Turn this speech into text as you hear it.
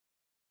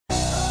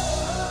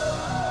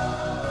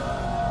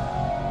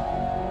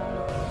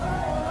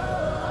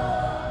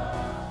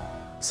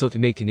So to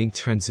make an ink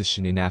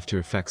transition in After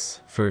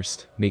Effects,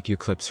 first, make your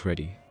clips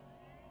ready.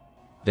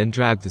 Then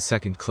drag the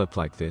second clip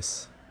like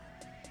this.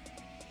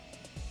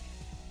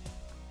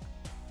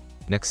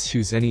 Next,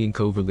 choose any ink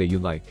overlay you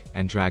like,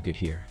 and drag it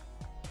here.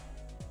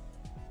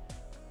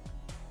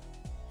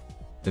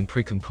 Then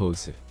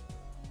pre-compose it.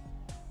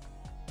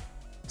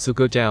 So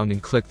go down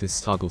and click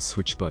this toggle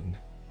switch button.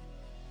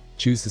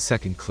 Choose the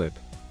second clip.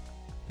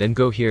 Then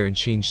go here and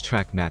change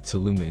track matte to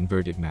Luma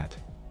inverted matte.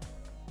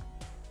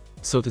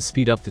 So to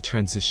speed up the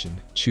transition,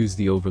 choose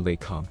the overlay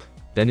comp.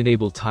 Then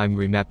enable time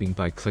remapping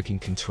by clicking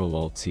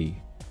Ctrl-Alt-T.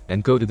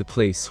 And go to the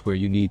place where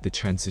you need the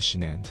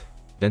transition end.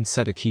 Then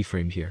set a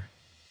keyframe here.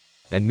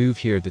 And move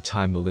here the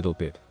time a little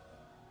bit.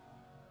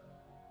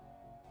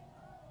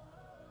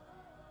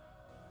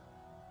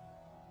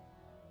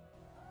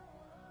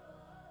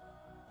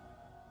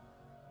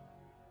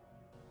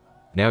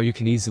 Now you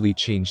can easily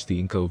change the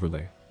ink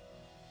overlay.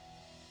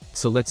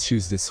 So let's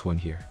choose this one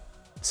here.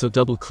 So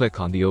double click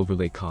on the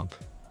overlay comp.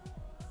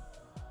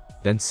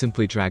 Then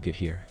simply drag it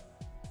here.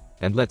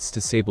 And let's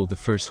disable the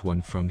first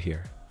one from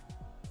here.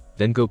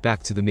 Then go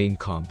back to the main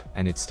comp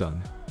and it's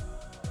done.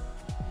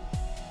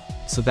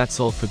 So that's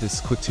all for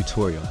this quick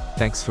tutorial.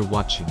 Thanks for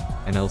watching,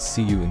 and I'll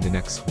see you in the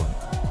next one.